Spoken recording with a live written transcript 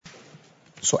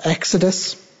So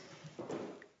Exodus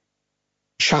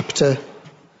chapter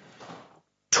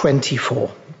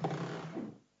 24.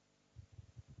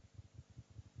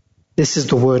 This is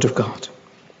the word of God.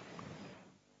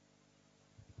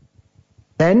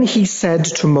 Then he said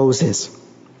to Moses,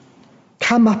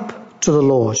 "Come up to the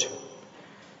Lord,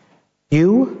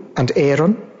 you and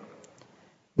Aaron,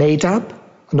 Nadab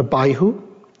and Abihu,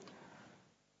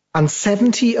 and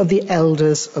 70 of the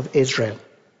elders of Israel.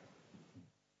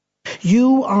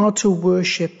 You are to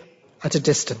worship at a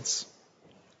distance,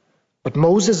 but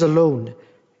Moses alone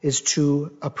is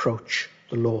to approach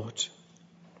the Lord.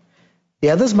 The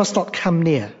others must not come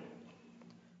near,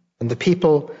 and the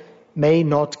people may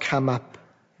not come up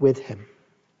with him."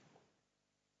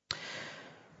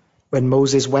 When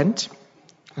Moses went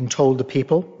and told the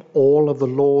people all of the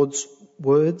Lord's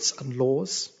words and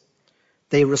laws,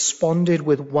 they responded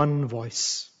with one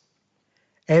voice,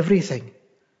 "Everything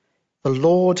the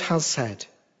Lord has said,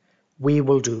 we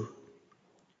will do."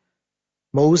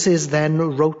 Moses then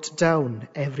wrote down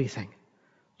everything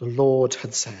the Lord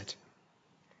had said.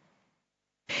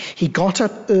 He got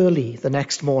up early the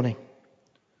next morning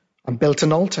and built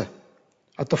an altar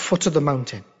at the foot of the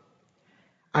mountain,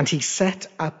 and he set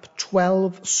up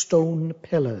 12 stone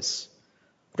pillars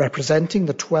representing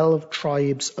the 12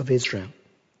 tribes of Israel.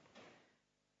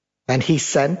 Then he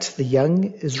sent the young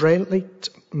Israelite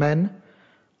men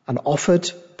and offered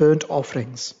burnt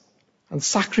offerings and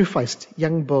sacrificed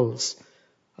young bulls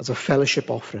as a fellowship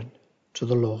offering to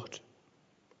the Lord.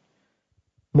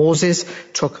 Moses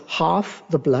took half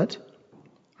the blood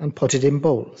and put it in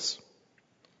bowls.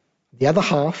 The other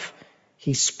half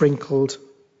he sprinkled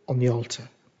on the altar.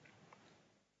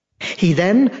 He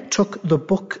then took the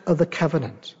book of the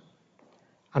covenant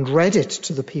and read it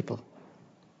to the people.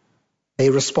 They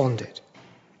responded,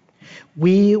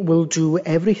 "We will do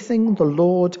everything the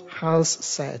Lord has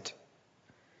said.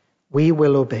 We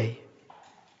will obey."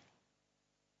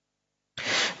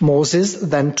 Moses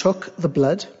then took the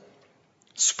blood,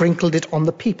 sprinkled it on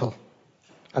the people,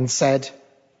 and said,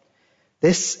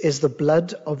 "This is the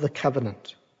blood of the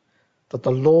covenant that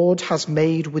the Lord has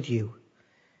made with you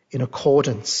in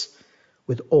accordance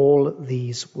with all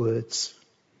these words."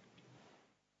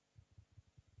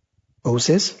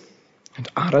 Moses and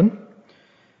Aaron,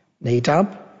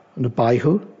 Nadab and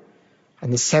Abihu,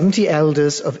 and the 70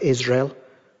 elders of Israel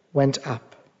went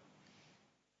up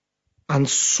and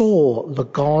saw the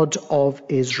God of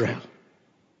Israel.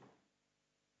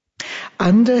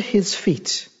 Under his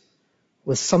feet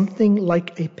was something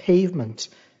like a pavement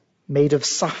made of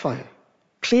sapphire,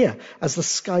 clear as the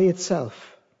sky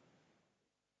itself.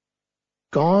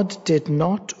 God did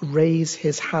not raise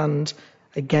his hand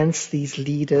against these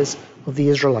leaders of the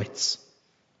Israelites.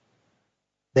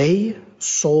 They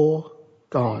saw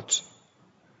God,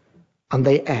 and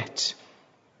they ate,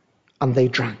 and they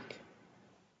drank.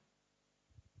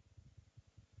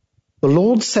 The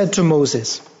Lord said to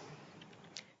Moses,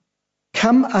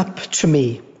 "Come up to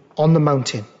me on the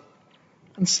mountain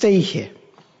and stay here.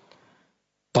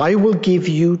 I will give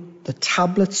you the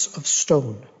tablets of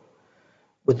stone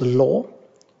with the law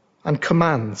and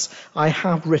commands I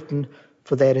have written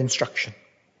for their instruction."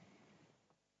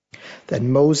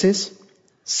 Then Moses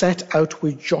set out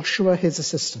with Joshua his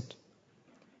assistant,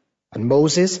 and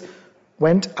Moses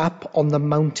went up on the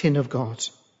mountain of God.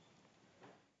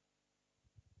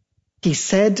 He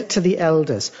said to the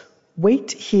elders,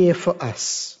 "Wait here for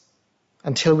us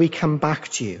until we come back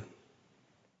to you.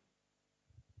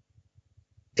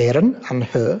 Aaron and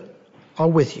Hur are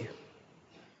with you,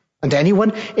 and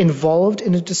anyone involved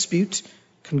in a dispute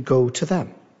can go to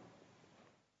them."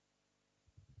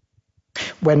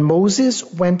 When Moses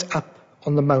went up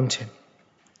on the mountain,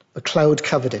 the cloud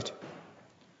covered it,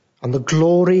 and the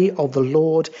glory of the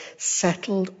Lord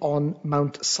settled on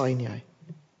Mount Sinai.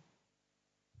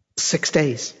 6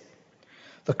 days,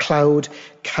 the cloud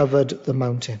covered the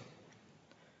mountain.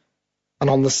 And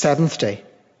on the 7th day,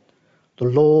 the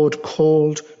Lord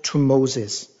called to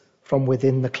Moses from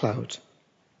within the cloud.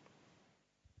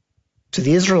 To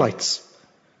the Israelites,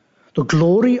 the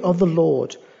glory of the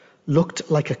Lord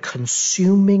looked like a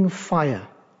consuming fire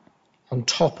on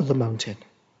top of the mountain.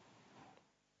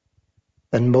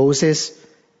 Then Moses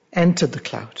entered the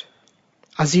cloud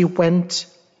as he went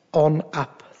on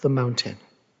up the mountain.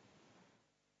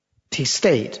 He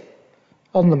stayed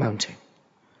on the mountain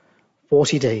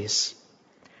 40 days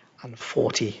and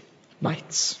 40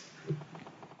 nights.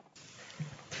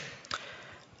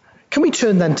 Can we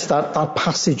turn then to that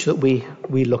passage that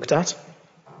we looked at?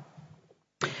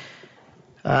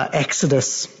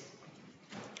 Exodus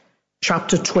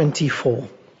chapter 24.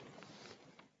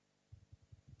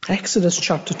 Exodus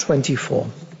chapter 24.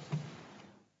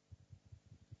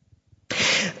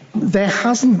 There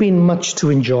hasn't been much to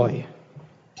enjoy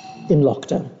in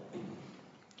lockdown.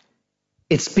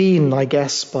 It's been, I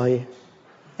guess, by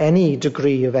any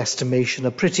degree of estimation,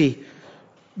 a pretty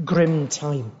grim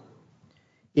time,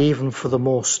 even for the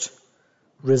most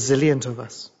resilient of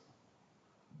us.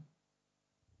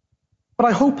 But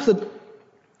I hope that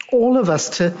all of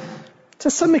us, to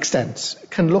some extent,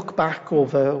 can look back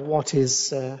over what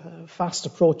is fast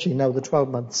approaching now, the 12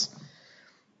 months,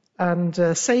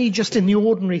 and say just in the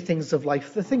ordinary things of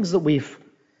life, the things that we've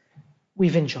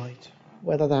enjoyed,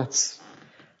 whether that's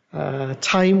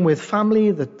time with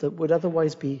family that would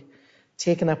otherwise be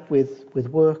taken up with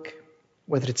work,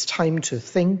 whether it's time to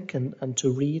think and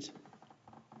to read.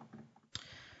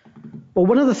 Well,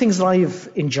 one of the things that I've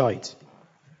enjoyed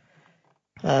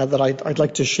that I'd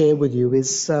like to share with you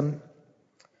is certainly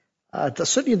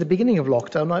at the beginning of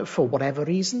lockdown, for whatever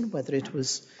reason, whether it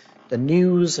was the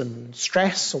news and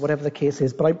stress or whatever the case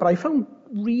is, but I found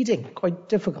reading quite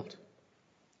difficult.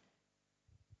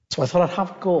 So I thought I'd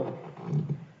have a go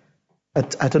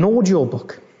at an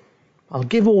audiobook. I'll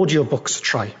give audiobooks a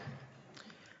try.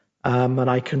 And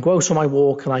I can go out on my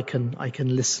walk and I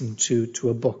can listen to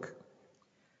a book.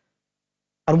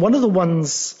 And one of the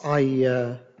ones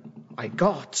I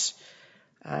got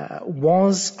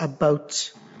was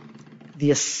about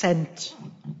the ascent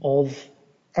of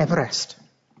Everest.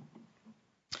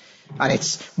 And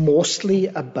it's mostly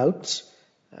about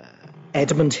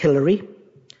Edmund Hillary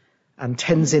and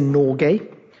Tenzin Norgay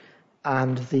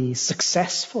and the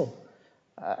successful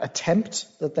attempt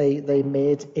that they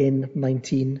made in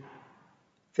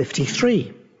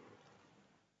 1953.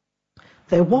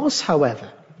 There was, however,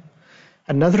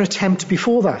 another attempt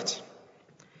before that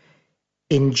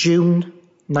in June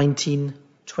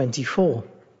 1924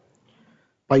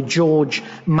 by George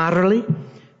Marley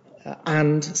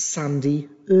and Sandy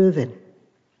Irvine.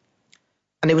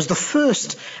 And it was the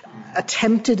first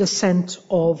attempted ascent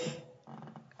of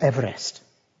Everest.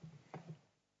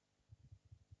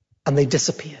 And they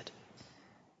disappeared.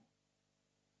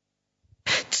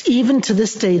 Even to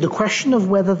this day, the question of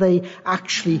whether they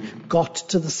actually got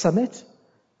to the summit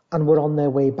and were on their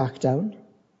way back down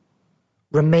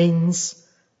remains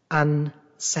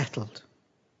unsettled.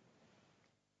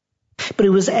 But it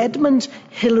was Edmund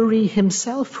Hillary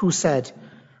himself who said,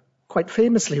 quite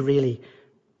famously really,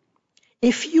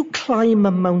 if you climb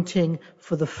a mountain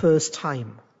for the first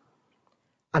time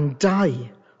and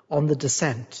die on the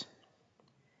descent,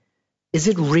 is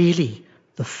it really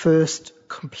the first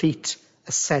complete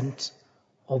ascent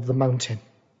of the mountain?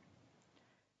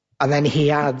 And then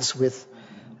he adds with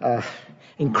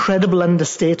incredible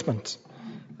understatement,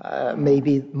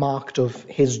 maybe marked of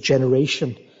his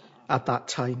generation at that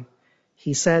time.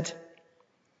 He said,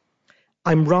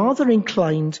 I'm rather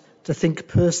inclined to think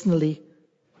personally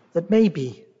that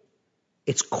maybe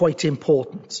it's quite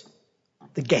important,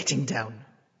 the getting down.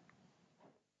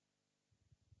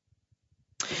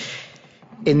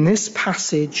 In this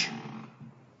passage,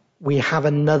 we have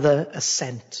another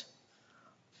ascent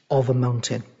of a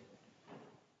mountain.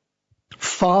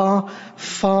 Far,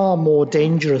 far more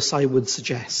dangerous, I would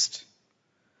suggest,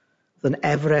 than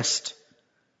Everest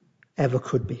ever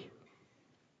could be.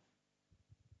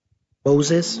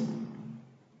 Moses,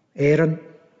 Aaron,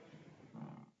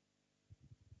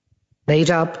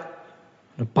 Nadab,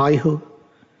 and Abihu,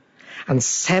 and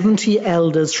 70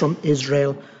 elders from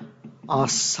Israel are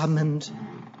summoned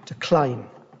to climb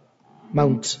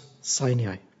Mount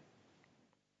Sinai.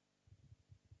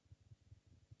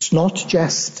 It's not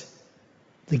just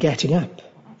the getting up,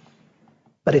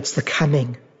 but it's the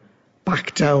coming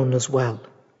back down as well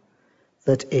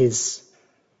that is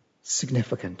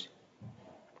significant.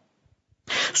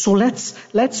 So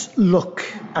let's look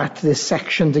at this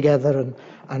section together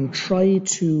and try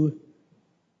to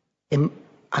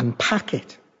unpack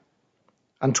it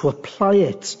and to apply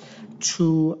it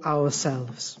to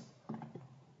ourselves.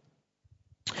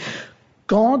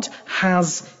 God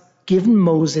has given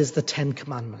Moses the 10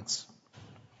 Commandments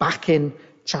back in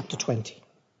chapter 20.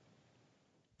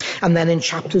 And then in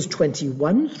chapters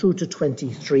 21 through to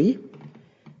 23,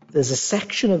 there's a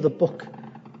section of the book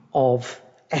of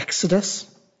Exodus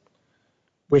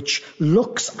which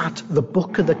looks at the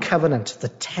book of the covenant, the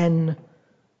 10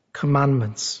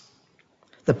 Commandments,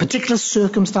 the particular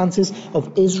circumstances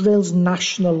of Israel's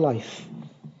national life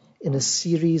in a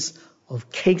series of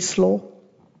case law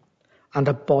and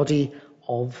a body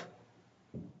of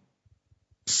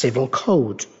civil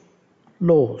code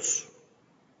laws.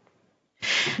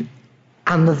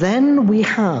 And then we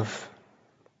have,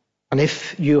 and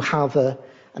if you have an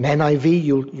NIV,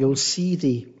 you'll see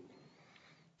the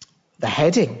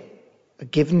heading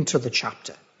given to the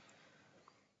chapter.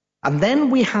 And then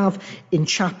we have in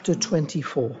chapter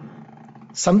 24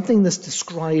 something that's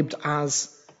described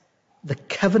as the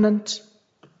covenant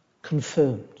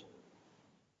confirmed.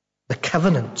 The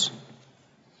covenant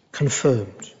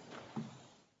confirmed.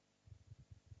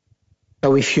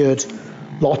 Now, we've heard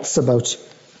lots about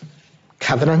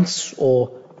covenants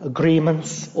or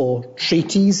agreements or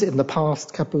treaties in the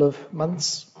past couple of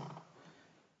months.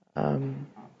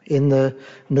 In the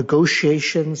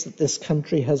negotiations that this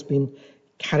country has been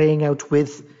carrying out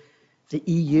with the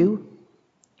EU.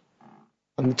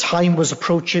 And the time was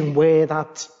approaching where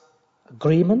that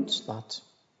agreement, that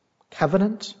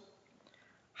covenant,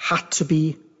 had to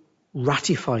be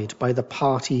ratified by the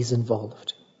parties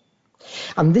involved.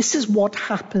 And this is what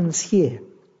happens here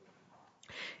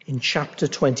in chapter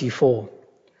 24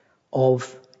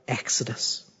 of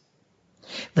Exodus.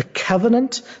 The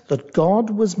covenant that God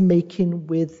was making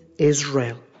with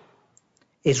Israel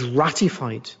is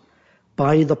ratified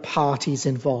by the parties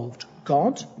involved,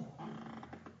 God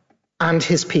and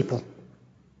his people,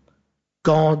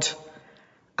 God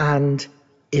and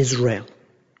Israel.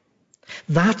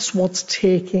 That's what's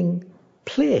taking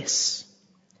place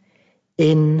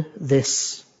in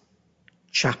this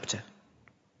chapter.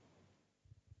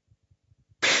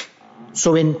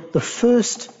 So in the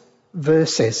first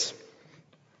verses,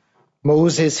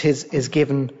 Moses is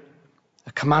given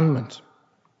a commandment.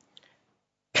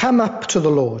 Come up to the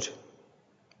Lord,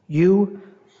 you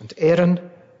and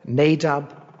Aaron,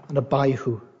 Nadab and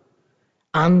Abihu,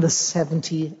 and the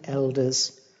 70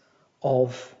 elders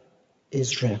of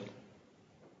Israel.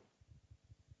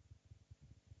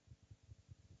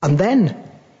 And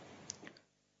then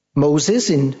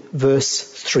Moses in verse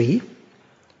 3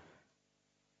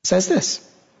 says this.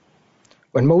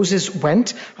 When Moses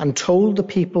went and told the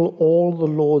people all the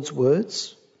Lord's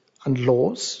words and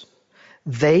laws,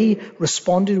 they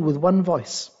responded with one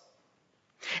voice.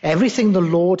 Everything the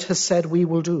Lord has said we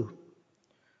will do.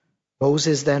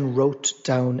 Moses then wrote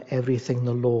down everything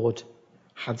the Lord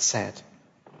had said.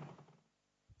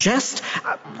 Just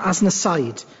as an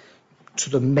aside to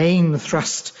the main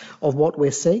thrust of what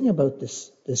we're saying about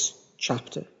this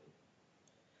chapter.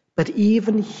 But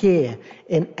even here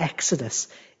in Exodus,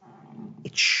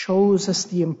 it shows us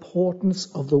the importance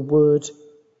of the Word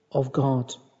of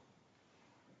God.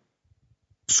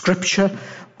 Scripture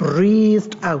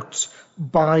breathed out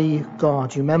by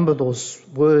God. You remember those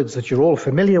words that you're all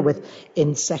familiar with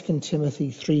in 2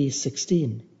 Timothy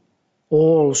 3:16.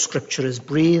 All Scripture is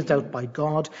breathed out by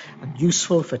God and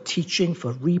useful for teaching,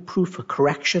 for reproof, for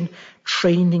correction,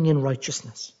 training in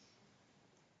righteousness.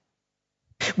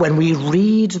 When we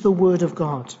read the Word of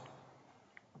God,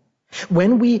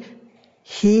 when we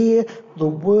hear the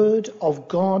Word of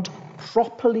God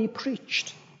properly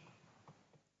preached,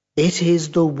 it is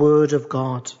the Word of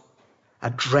God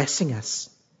addressing us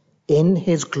in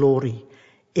His glory,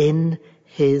 in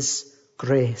His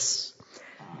grace.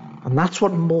 And that's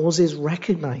what Moses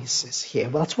recognizes here.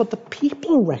 Well, that's what the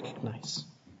people recognize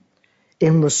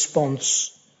in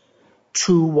response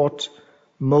to what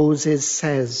Moses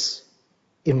says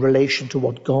in relation to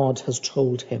what God has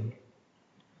told him.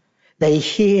 They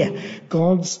hear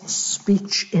God's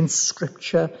speech in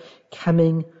Scripture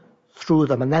coming through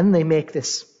them. And then they make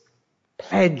this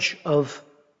pledge of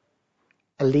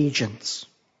allegiance.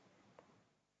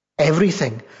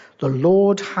 Everything the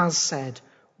Lord has said,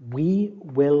 we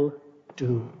will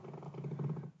do.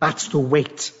 That's the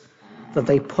weight that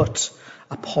they put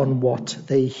upon what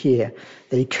they hear.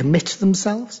 They commit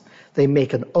themselves, they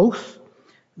make an oath,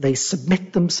 they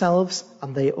submit themselves,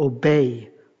 and they obey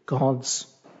God's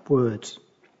word.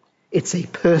 It's a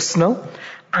personal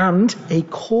and a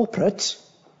corporate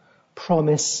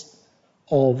promise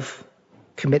of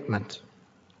commitment.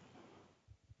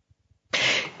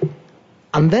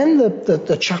 And then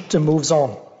the chapter moves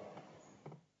on.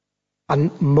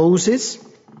 And Moses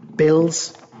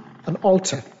builds an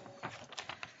altar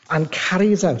and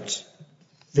carries out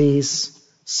these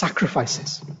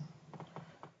sacrifices.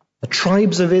 The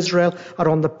tribes of Israel are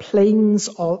on the plains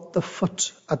of the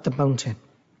foot at the mountain.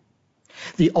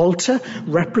 The altar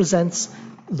represents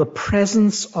the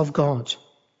presence of God,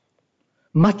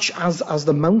 much as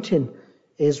the mountain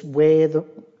is where the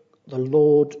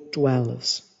Lord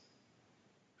dwells.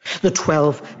 The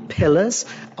 12 pillars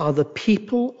are the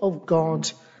people of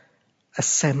God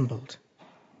assembled,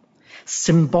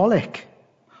 symbolic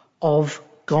of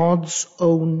God's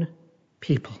own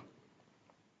people.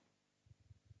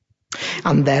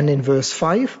 And then in verse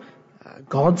 5,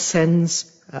 God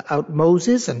sends out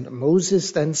Moses, and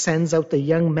Moses then sends out the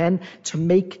young men to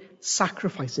make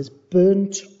sacrifices,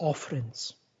 burnt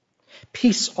offerings,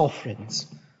 peace offerings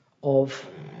of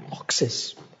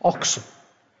oxen.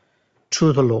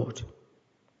 to the Lord.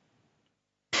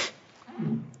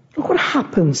 Look what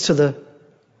happens to the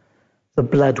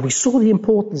blood. We saw the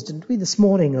importance, didn't we, this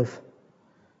morning, of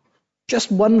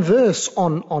just one verse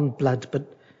on blood,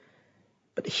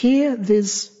 but here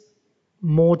there's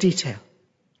more detail.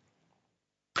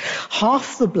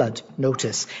 Half the blood,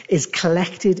 notice, is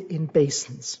collected in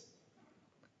basins,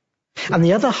 and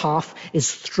the other half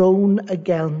is thrown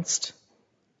against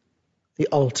the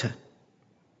altar.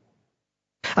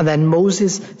 And then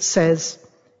Moses says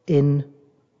in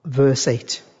verse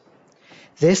 8,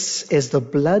 "This is the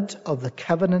blood of the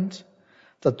covenant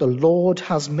that the Lord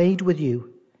has made with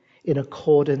you in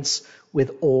accordance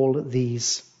with all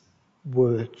these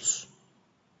words."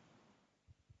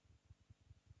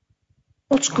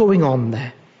 What's going on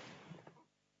there?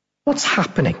 What's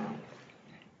happening?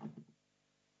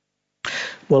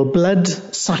 Well, blood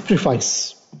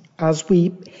sacrifice, as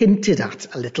we hinted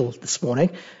at a little this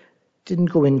morning,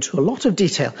 didn't go into a lot of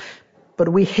detail, but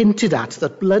we hinted at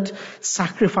that blood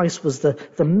sacrifice was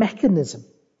the mechanism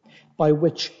by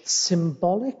which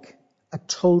symbolic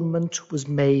atonement was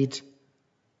made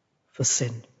for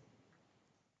sin.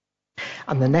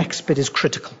 And the next bit is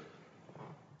critical.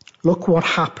 Look what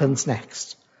happens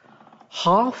next.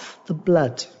 Half the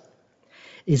blood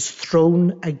is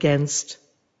thrown against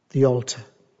the altar.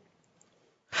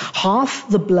 Half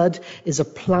the blood is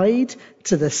applied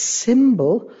to the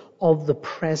symbol of the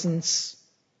presence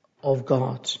of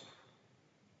God.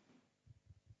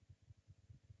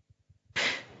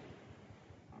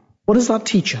 What does that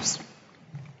teach us?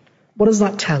 What does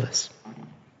that tell us?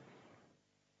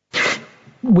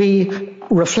 We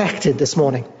reflected this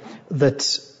morning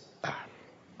that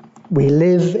we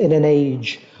live in an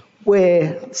age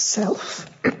where self,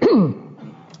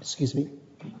 excuse me,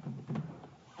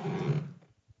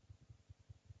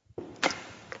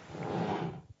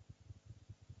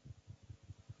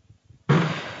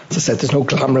 as I said, there's no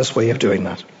glamorous way of doing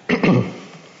that.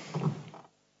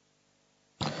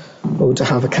 Oh, to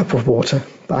have a cup of water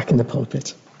back in the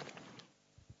pulpit.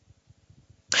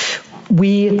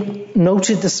 We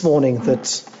noted this morning that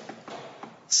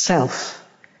self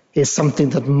is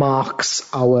something that marks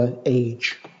our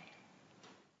age.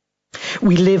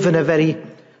 We live in a very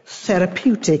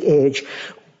therapeutic age.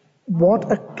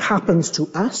 What happens to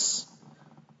us,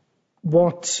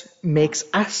 what makes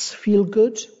us feel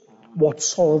good, what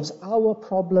solves our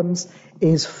problems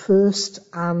is first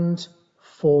and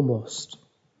foremost.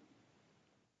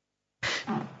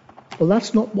 Well,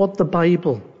 that's not what the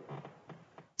Bible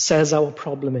says our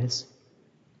problem is.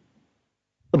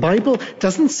 The Bible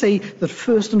doesn't say that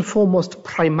first and foremost,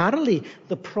 primarily,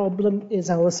 the problem is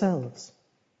ourselves.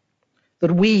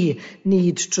 That we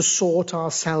need to sort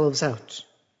ourselves out.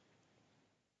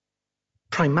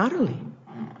 Primarily,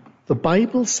 the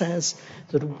Bible says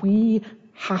that we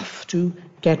have to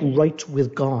get right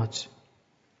with God.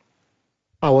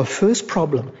 Our first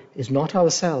problem is not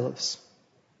ourselves.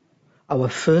 Our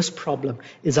first problem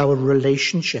is our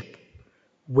relationship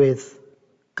with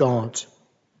God.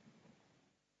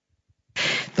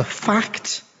 The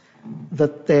fact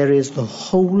that there is the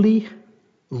holy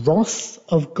wrath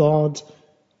of God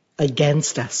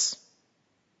against us.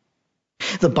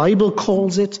 The Bible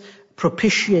calls it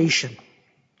propitiation.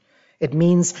 It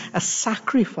means a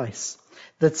sacrifice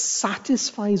that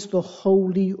satisfies the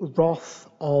holy wrath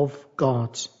of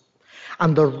God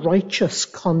and the righteous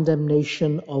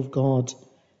condemnation of God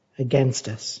against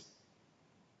us.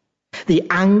 The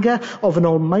anger of an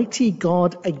almighty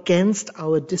God against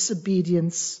our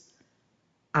disobedience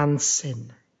and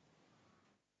sin.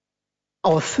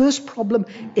 Our first problem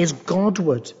is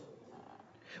Godward.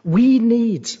 We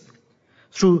need,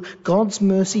 through God's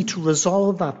mercy, to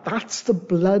resolve that. That's the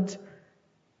blood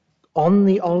on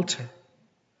the altar.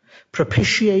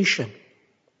 Propitiation.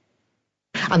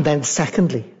 And then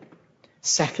secondly,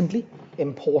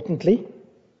 importantly,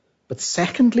 but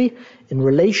secondly, in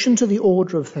relation to the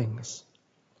order of things,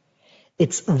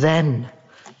 it's then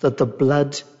that the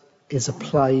blood is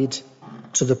applied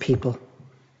to the people.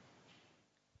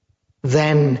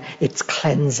 Then it's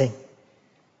cleansing.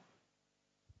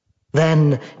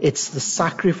 Then it's the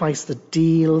sacrifice that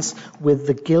deals with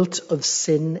the guilt of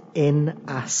sin in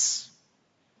us.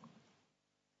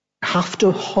 Have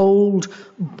to hold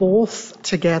both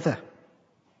together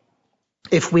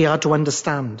if we are to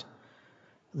understand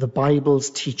the Bible's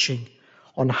teaching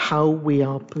on how we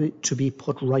are to be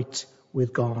put right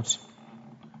with God.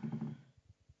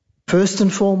 First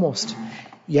and foremost,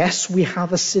 yes, we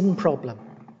have a sin problem.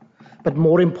 But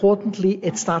more importantly,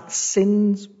 it's that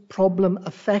sin's problem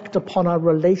effect upon our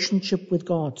relationship with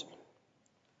God.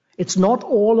 It's not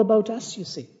all about us, you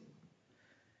see.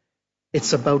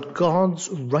 It's about God's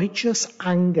righteous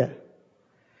anger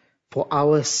for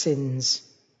our sins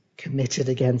committed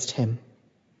against him.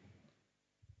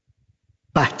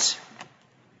 But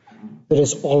there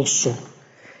is also,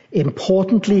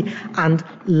 importantly and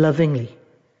lovingly,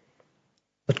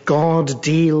 that God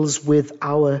deals with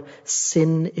our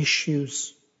sin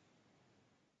issues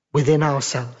within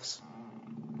ourselves.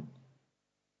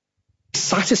 He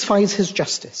satisfies his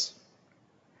justice,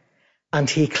 and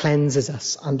he cleanses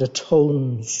us and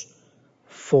atones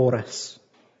for us.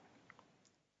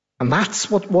 And that's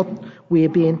what we're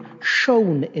being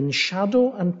shown in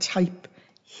shadow and type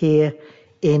here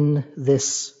in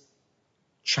this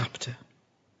chapter.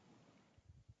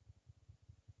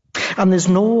 And there's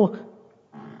no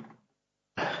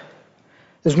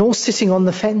sitting on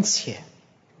the fence here.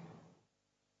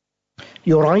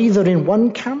 You're either in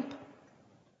one camp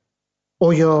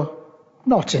or you're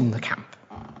not in the camp.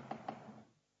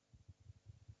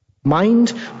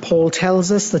 Mind, Paul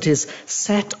tells us, that is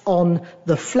set on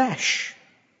the flesh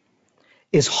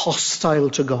is hostile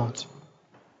to God.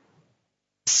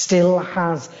 Still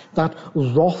has that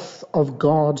wrath of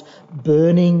God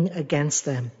burning against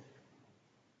them.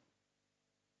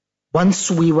 Once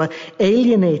we were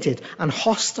alienated and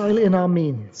hostile in our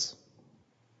means.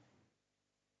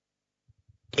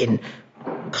 In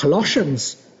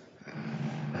Colossians,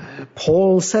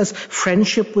 Paul says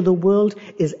friendship with the world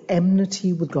is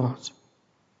enmity with God.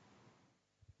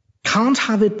 Can't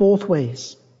have it both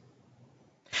ways.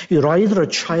 You're either a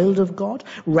child of God,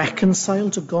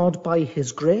 reconciled to God by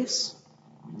his grace,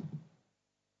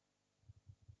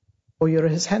 or you're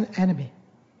his enemy,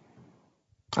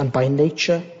 and by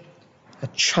nature a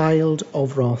child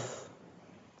of wrath.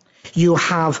 You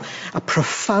have a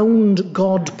profound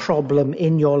God problem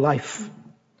in your life.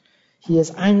 He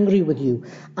is angry with you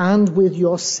and with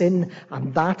your sin,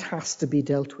 and that has to be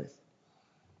dealt with.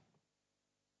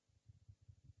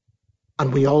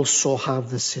 And we also have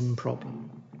the sin problem.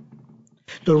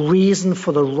 The reason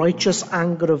for the righteous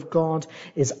anger of God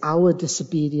is our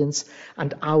disobedience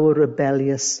and our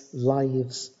rebellious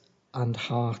lives and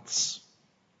hearts.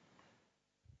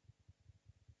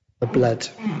 The blood,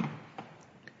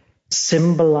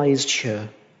 symbolized here,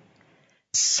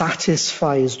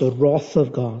 satisfies the wrath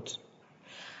of God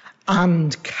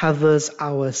and covers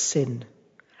our sin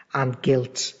and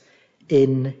guilt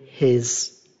in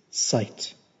his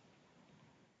sight.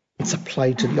 It's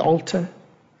applied to the altar.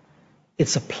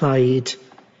 It's applied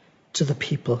to the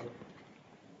people.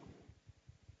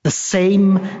 The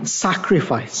same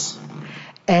sacrifice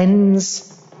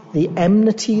ends the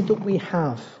enmity that we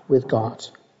have with God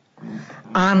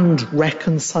and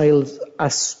reconciles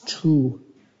us to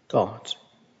God.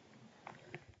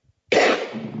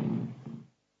 And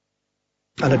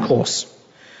of course,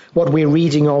 what we're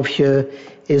reading of here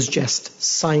is just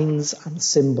signs and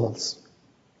symbols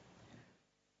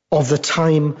of the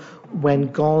time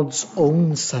when God's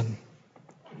own Son,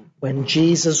 when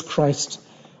Jesus Christ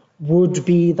would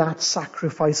be that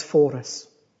sacrifice for us.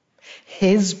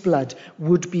 His blood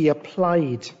would be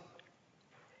applied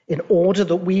in order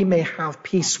that we may have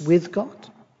peace with God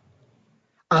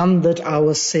and that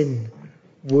our sin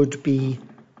would be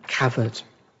covered.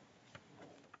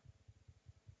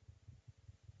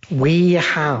 We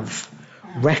have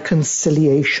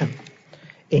reconciliation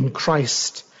in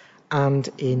Christ and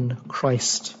in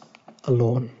Christ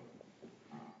alone.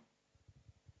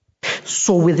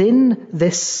 So within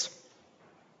this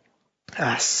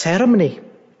ceremony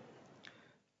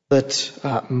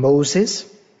that Moses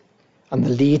and the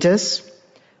leaders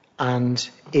and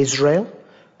Israel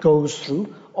goes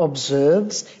through,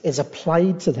 observes, is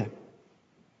applied to them.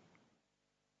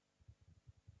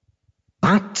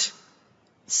 That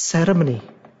ceremony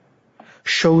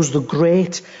shows the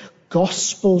great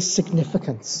gospel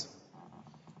significance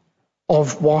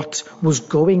of what was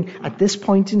going, at this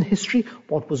point in history,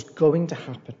 what was going to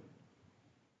happen.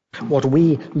 What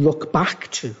we look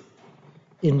back to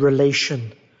in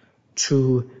relation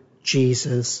to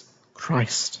Jesus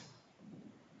Christ.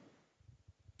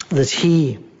 That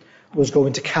he was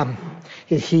going to come,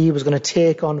 that he was going to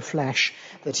take on flesh,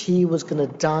 that he was going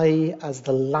to die as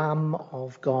the Lamb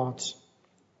of God.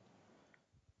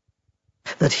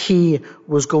 That he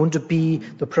was going to be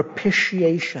the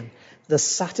propitiation, the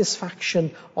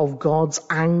satisfaction of God's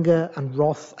anger and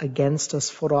wrath against us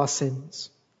for our sins.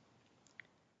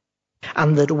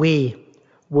 And that we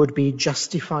would be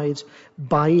justified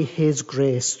by his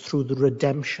grace through the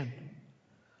redemption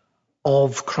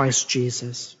of Christ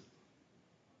Jesus.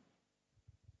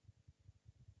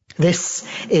 This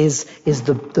is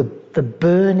the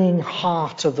burning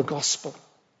heart of the gospel.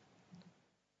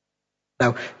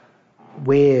 Now,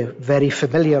 We're very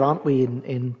familiar, aren't we,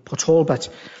 in Port Talbot,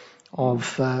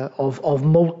 of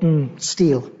molten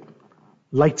steel.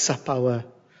 Lights up our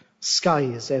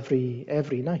skies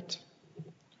every night.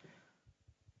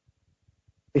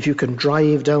 If you can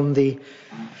drive down the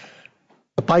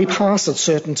bypass at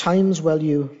certain times, well,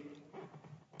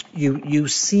 you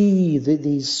see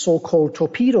these so-called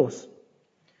torpedoes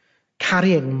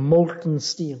carrying molten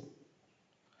steel,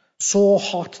 so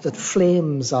hot that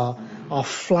flames are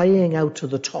flying out to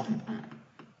the top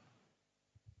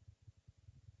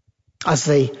as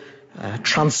they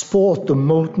transport the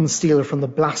molten steel from the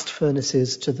blast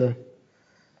furnaces to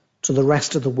the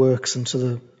rest of the works and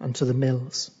to the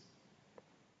mills.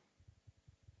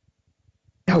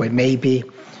 Now, it may be,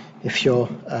 if you're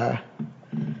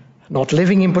not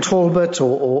living in Port Talbot,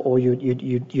 or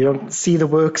you don't see the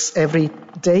works every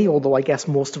day, although I guess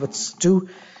most of us do,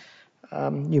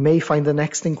 you may find the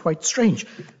next thing quite strange.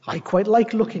 I quite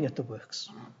like looking at the works.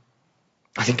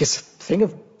 I think it's a thing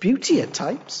of beauty at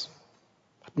times.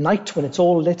 At night, when it's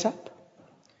all lit up,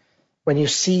 when you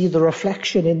see the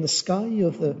reflection in the sky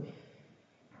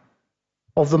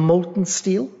of the molten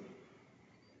steel.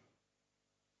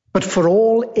 But for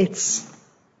all its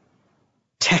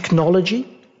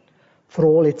technology, for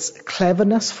all its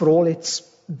cleverness, for all its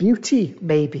beauty,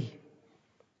 maybe,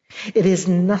 it is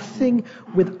nothing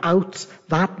without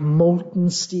that molten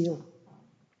steel.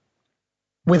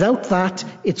 Without that,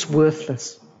 it's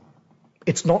worthless.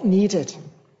 It's not needed.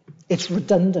 It's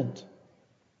redundant.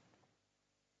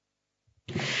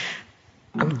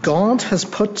 And God has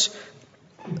put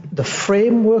the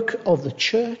framework of the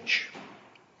church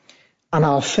and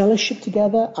our fellowship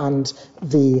together and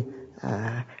the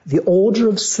order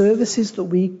of services that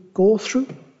we go through,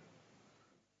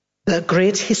 the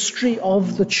great history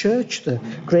of the church, the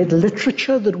great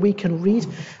literature that we can read.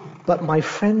 But my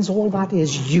friends, all that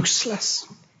is useless.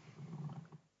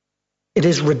 It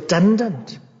is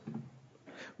redundant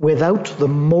without the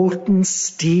molten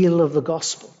steel of the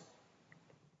gospel.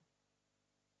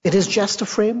 It is just a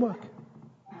framework.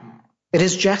 It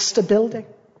is just a building.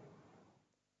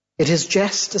 It is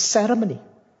just a ceremony.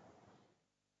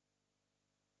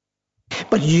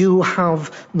 But you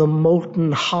have the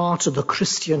molten heart of the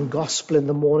Christian gospel in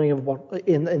the morning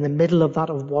in the middle of that,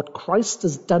 of what Christ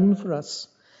has done for us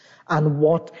and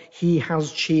what he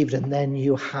has achieved. And then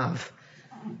you have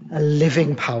a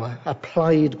living power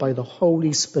applied by the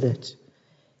Holy Spirit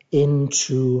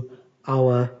into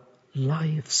our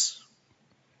lives.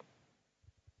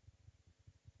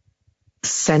 The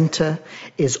center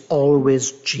is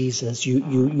always Jesus.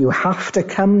 You have to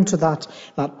come to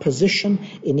that position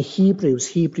in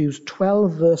Hebrews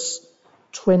 12 verse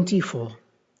 24.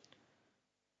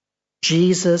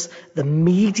 Jesus, the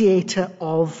mediator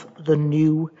of the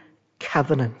new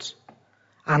covenant,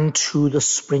 and to the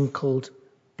sprinkled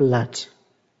blood.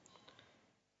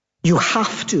 You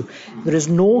have to. There is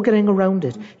no getting around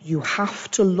it. You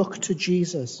have to look to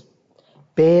Jesus,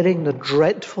 bearing the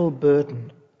dreadful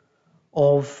burden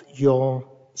of your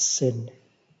sin.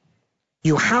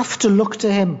 You have to look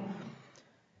to him,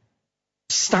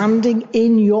 standing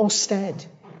in your stead,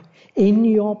 in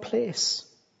your place,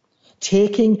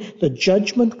 taking the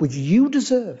judgment which you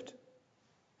deserved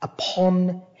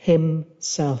upon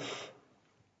himself.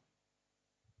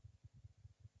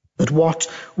 That what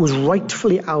was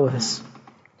rightfully ours,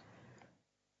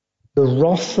 the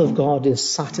wrath of God is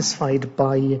satisfied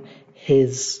by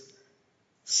his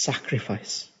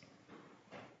sacrifice.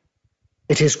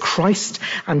 It is Christ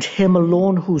and him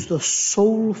alone who's the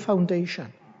sole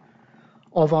foundation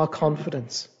of our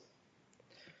confidence.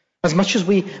 As much as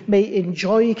we may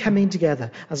enjoy coming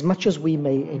together, as much as we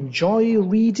may enjoy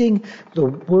reading the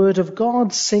Word of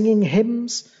God, singing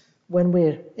hymns when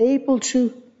we're able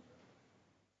to,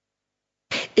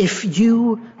 if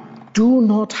you do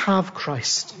not have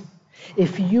Christ,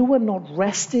 if you are not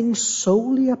resting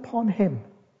solely upon him,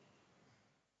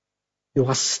 you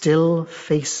are still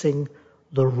facing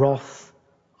the wrath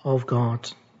of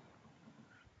God.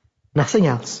 Nothing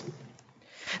else.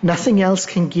 Nothing else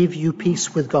can give you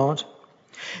peace with God.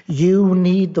 You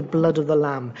need the blood of the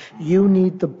Lamb. You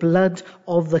need the blood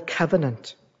of the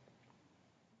covenant.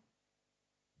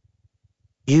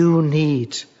 You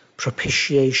need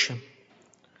propitiation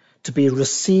to be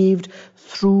received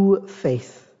through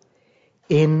faith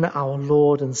in our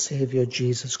Lord and Savior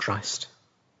Jesus Christ.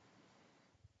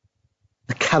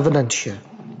 The covenant here.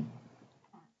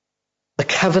 The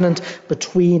covenant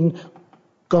between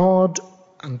God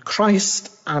and Christ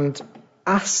and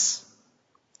us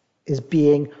is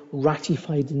being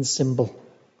ratified in symbol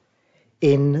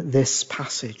in this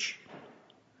passage.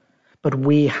 But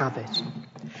we have it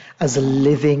as a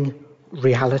living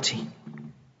reality.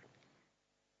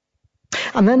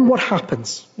 And then what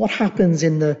happens? What happens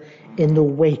in the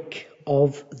wake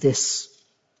of this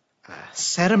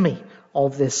ceremony,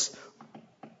 of this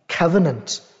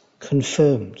covenant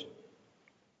confirmed?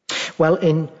 Well,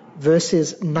 in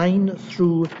verses 9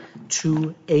 through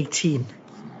to 18,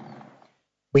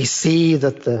 we see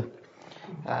that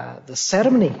the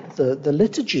ceremony, the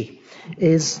liturgy,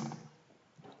 is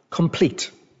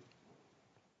complete.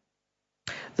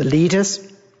 The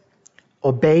leaders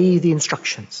obey the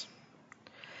instructions.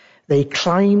 They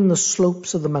climb the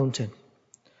slopes of the mountain.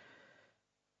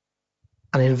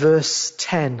 And in verse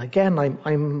 10, again,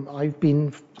 I've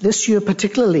been this year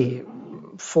particularly,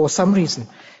 for some reason,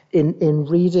 in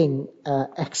reading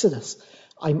Exodus,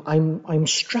 I'm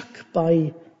struck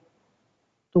by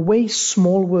the way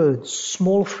small words,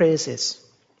 small phrases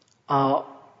are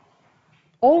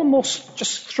almost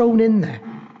just thrown in there,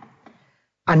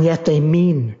 and yet they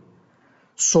mean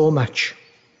so much.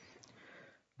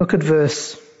 Look at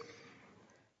verse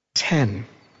 10.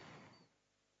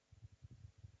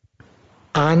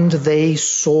 And they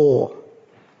saw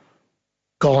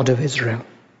God of Israel.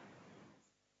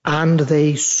 And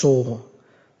they saw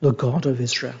the God of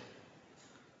Israel.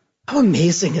 How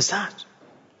amazing is that?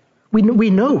 We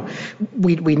know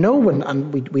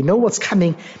and we know what's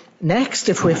coming next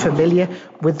if we're familiar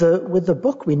with the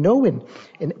book. We know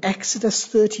in Exodus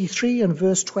 33 and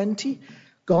verse 20,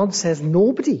 God says,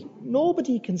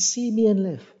 nobody can see me and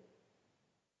live.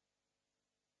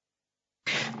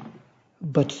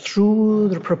 But through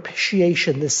the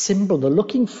propitiation, the symbol, the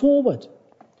looking forward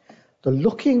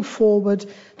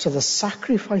to the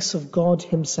sacrifice of God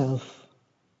himself,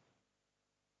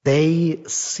 they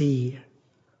see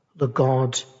the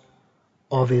God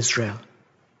of Israel.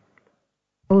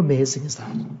 How amazing is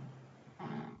that?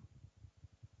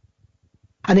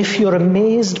 And if you're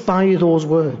amazed by those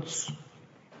words,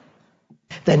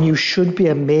 then you should be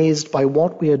amazed by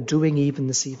what we are doing even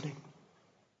this evening.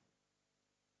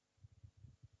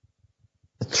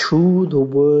 Through the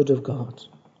word of God,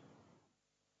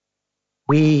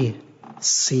 we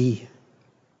see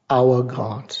our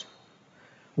God.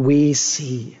 We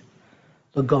see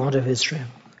the God of Israel.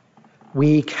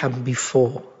 We come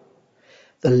before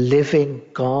the living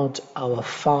God, our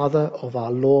Father, of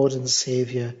our Lord and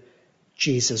Saviour,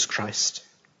 Jesus Christ.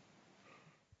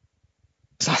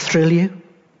 Does that thrill you?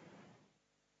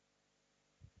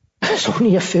 There's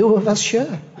only a few of us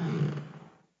here.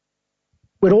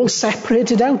 We're all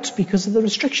separated out because of the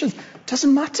restrictions.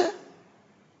 Doesn't matter.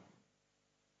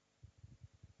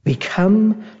 We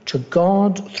come to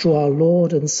God through our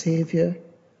Lord and Saviour,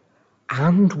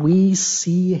 and we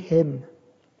see him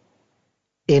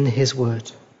in his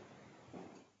word.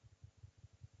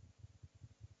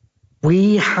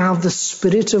 We have the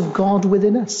Spirit of God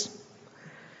within us,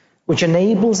 which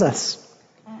enables us.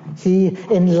 He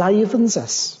enlivens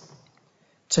us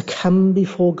to come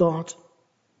before God,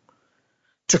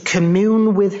 to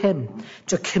commune with him,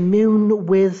 to commune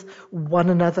with one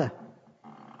another.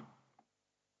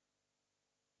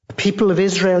 The people of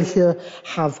Israel here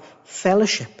have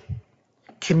fellowship,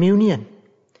 communion,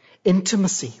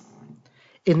 intimacy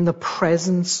in the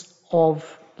presence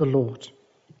of the Lord.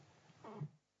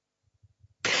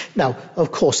 Now,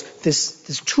 of course,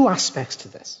 there's two aspects to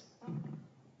this.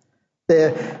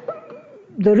 There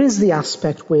is the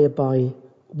aspect whereby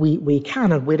we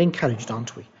can, and we're encouraged,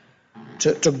 aren't we,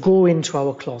 to go into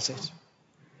our closet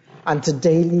and to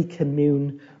daily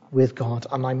commune with God.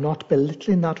 And I'm not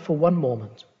belittling that for one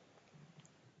moment.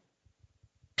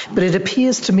 But it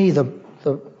appears to me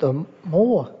the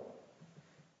more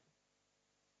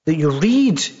that you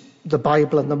read the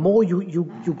Bible and the more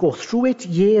you go through it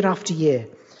year after year,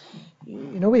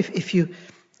 you know, if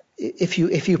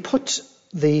you put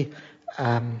the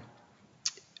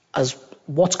as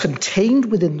what's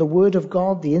contained within the Word of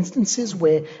God, the instances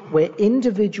where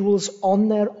individuals on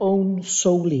their own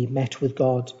solely met with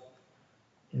God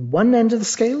in one end of the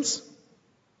scales,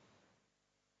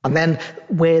 and then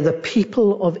where the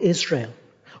people of Israel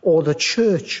or the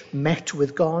church met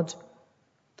with God,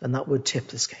 then that would tip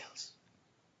the scales.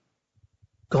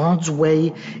 God's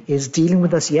way is dealing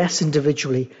with us, yes,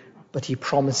 individually, but he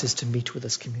promises to meet with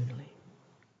us communally.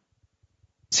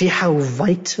 See how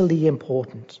vitally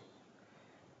important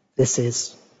this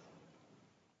is.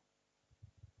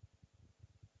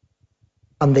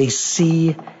 And they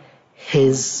see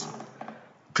his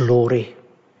glory.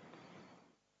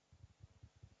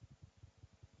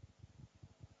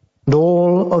 And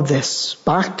all of this,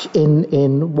 back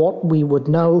in what we would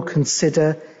now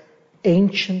consider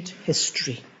ancient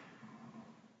history,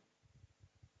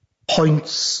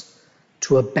 points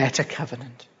to a better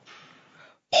covenant,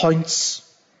 points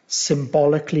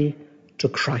symbolically to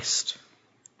Christ.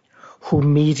 who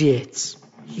mediates.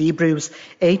 Hebrews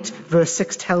 8 verse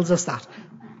 6 tells us that.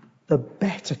 The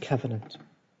better covenant.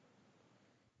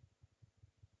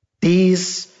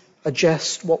 These are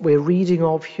just what we're reading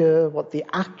of here, what the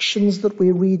actions that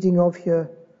we're reading of here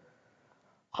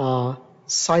are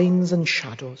signs and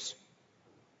shadows.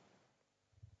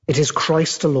 It is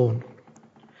Christ alone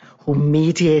who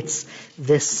mediates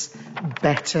this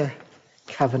better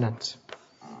covenant.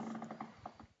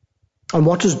 And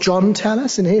what does John tell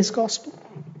us in his gospel?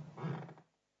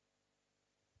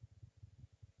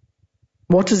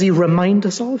 What does he remind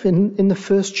us of in the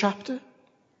first chapter?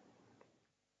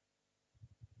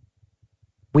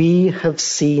 We have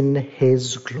seen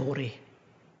his glory.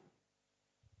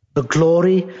 The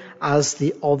glory of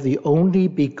the only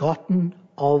begotten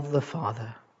of the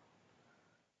Father,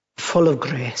 full of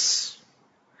grace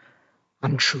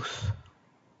and truth.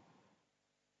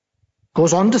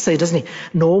 Goes on to say, doesn't he?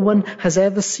 No one has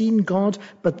ever seen God,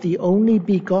 but the only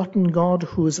begotten God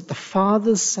who is at the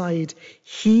Father's side,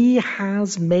 he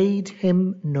has made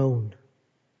him known.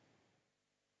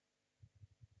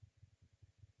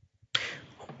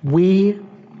 We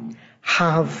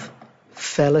have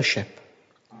fellowship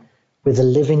with the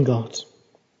living God,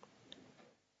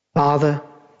 Father,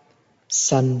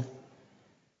 Son,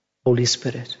 Holy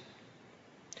Spirit.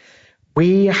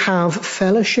 We have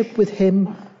fellowship with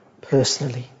him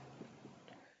personally.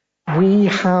 We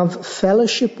have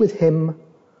fellowship with him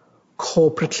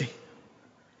corporately,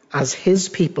 as his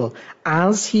people,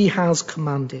 as he has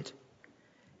commanded,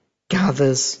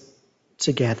 gathers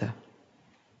together.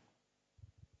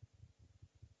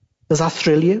 Does that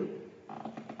thrill you?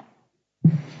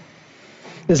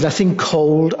 There's nothing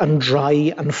cold and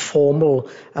dry and formal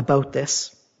about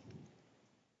this.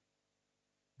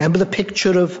 Remember the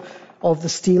picture of the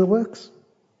steelworks?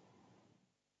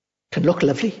 It can look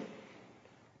lovely.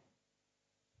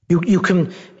 You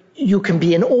can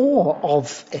be in awe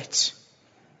of it.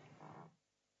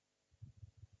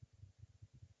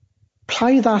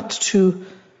 Apply that to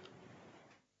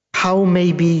how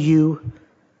maybe you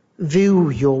view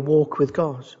your walk with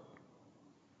God.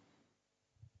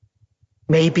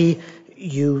 Maybe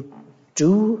you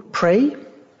do pray.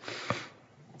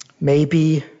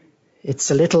 Maybe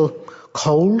it's a little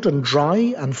cold and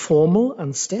dry and formal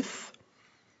and stiff.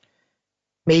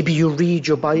 Maybe you read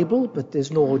your Bible, but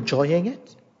there's no joy in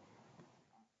it.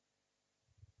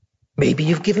 Maybe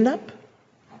you've given up.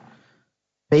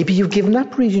 Maybe you've given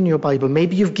up reading your Bible.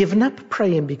 Maybe you've given up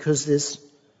praying because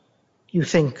you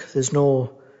think there's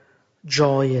no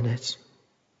joy in it.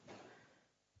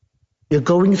 You're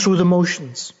going through the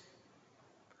motions.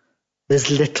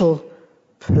 There's little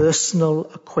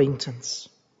personal acquaintance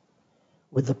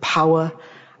with the power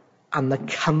and the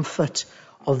comfort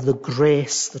of the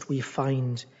grace that we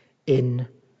find in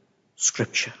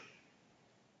Scripture.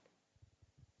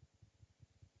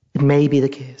 It may be the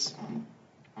case.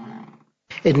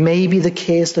 It may be the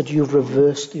case that you've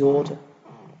reversed the order.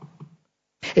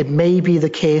 It may be the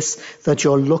case that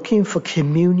you're looking for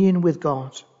communion with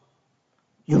God.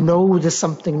 You know there's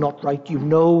something not right. You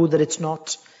know that it's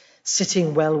not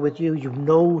sitting well with you. You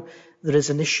know there is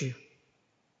an issue.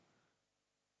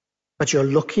 But you're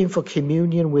looking for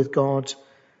communion with God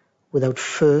without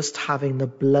first having the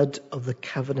blood of the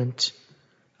covenant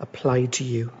applied to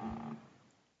you.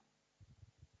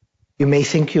 You may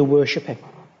think you're worshipping,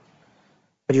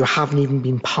 but you haven't even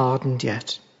been pardoned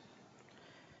yet.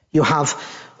 You have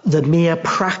the mere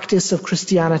practice of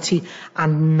Christianity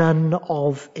and none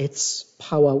of its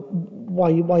power.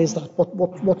 Why is that?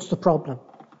 What's the problem?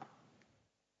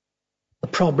 The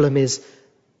problem is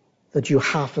that you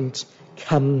haven't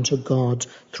come to God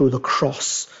through the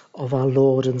cross of our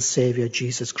Lord and Saviour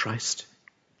Jesus Christ.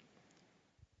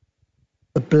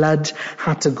 The blood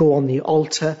had to go on the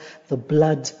altar. The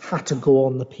blood had to go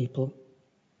on the people.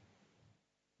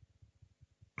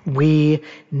 We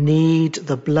need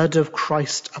the blood of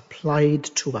Christ applied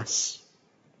to us.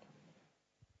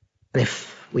 And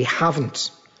if we haven't,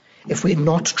 if we're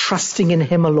not trusting in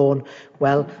him alone,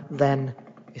 well, then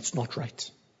it's not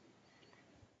right.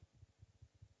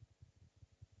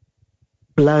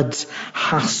 Blood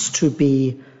has to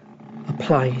be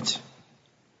applied.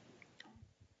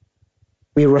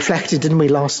 We reflected, didn't we,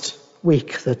 last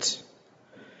week that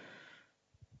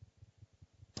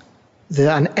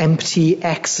an empty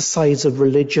exercise of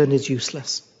religion is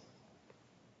useless.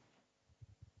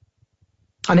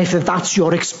 And if that's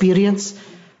your experience,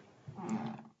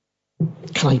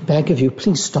 can I beg of you,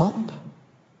 please stop.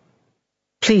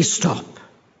 Please stop.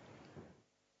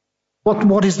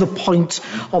 What is the point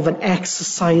of an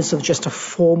exercise of just a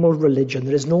formal religion?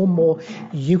 There is no more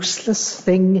useless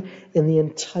thing in the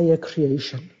entire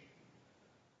creation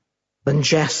than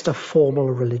just a formal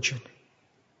religion.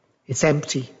 It's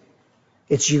empty.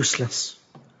 It's useless.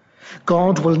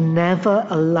 God will never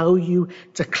allow you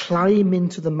to climb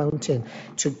into the mountain,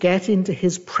 to get into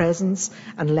his presence,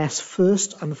 unless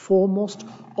first and foremost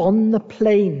on the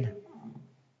plain,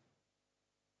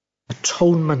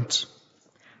 atonement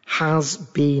has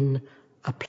been